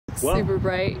super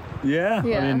bright. Yeah, I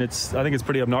mean, I think it's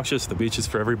pretty obnoxious. The beach is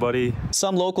for everybody.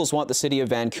 Some locals want the city of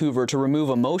Vancouver to remove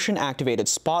a motion-activated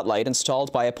spotlight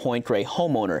installed by a Point Grey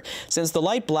homeowner, since the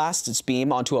light blasts its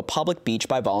beam onto a public beach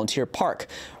by Volunteer Park.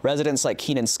 Residents like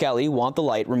Keenan Skelly want the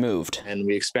light removed. And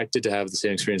we expected to have the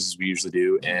same experience as we usually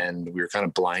do, and we were kind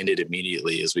of blinded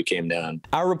immediately as we came down.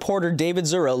 Our reporter David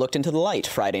Zura looked into the light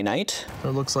Friday night. It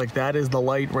looks like that is the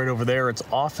light right over there. It's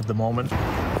off at the moment.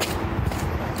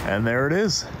 And there it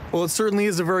is. Well, it certainly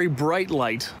is a very bright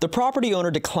light. The property owner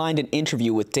declined an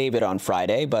interview with David on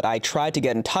Friday, but I tried to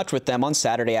get in touch with them on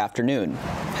Saturday afternoon.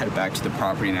 Headed back to the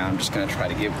property now. I'm just going to try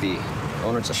to give the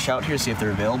owners a shout here, see if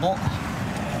they're available.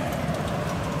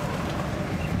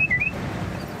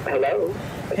 Hello?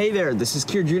 Hey there, this is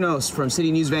Kier Junos from City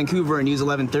News Vancouver and News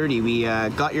 1130. We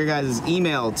got your guys'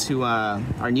 email to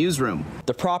our newsroom.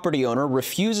 The property owner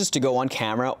refuses to go on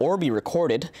camera or be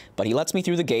recorded, but he lets me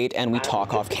through the gate and we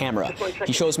talk off camera.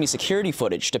 He shows me security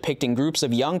footage depicting groups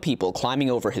of young people climbing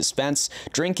over his fence,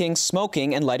 drinking,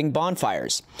 smoking, and lighting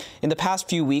bonfires. In the past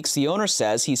few weeks, the owner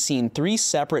says he's seen 3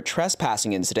 separate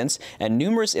trespassing incidents and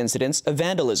numerous incidents of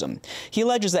vandalism. He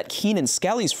alleges that Keenan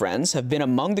Skelly's friends have been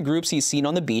among the groups he's seen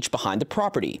on the beach behind the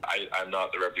property. I'm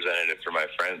not the representative for my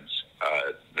friends.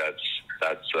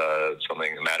 That's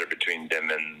something, a matter between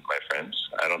them and my friends.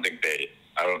 I don't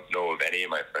know of any of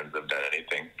my friends have done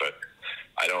anything, but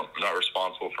I'm not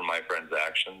responsible for my friends'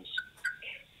 actions.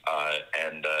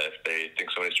 If they think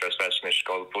somebody's trespassing, they should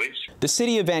call the police. The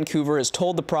City of Vancouver has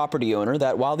told the property owner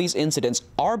that while these incidents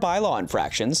are bylaw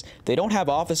infractions, they don't have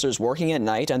officers working at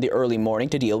night and the early morning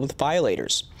to deal with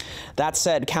violators. That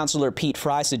said, Councillor Pete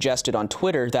Fry suggested on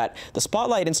Twitter that the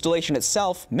spotlight installation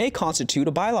itself may constitute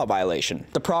a bylaw violation.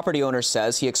 The property owner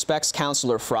says he expects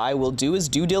Councillor Fry will do his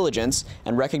due diligence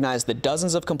and recognize the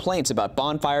dozens of complaints about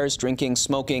bonfires, drinking,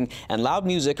 smoking, and loud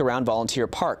music around Volunteer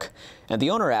Park. And the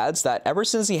owner adds that ever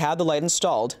since he had the light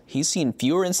installed, he's seen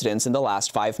fewer incidents in the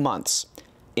last 5 months.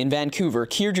 In Vancouver,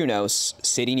 Kier Junos,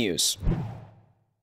 City News.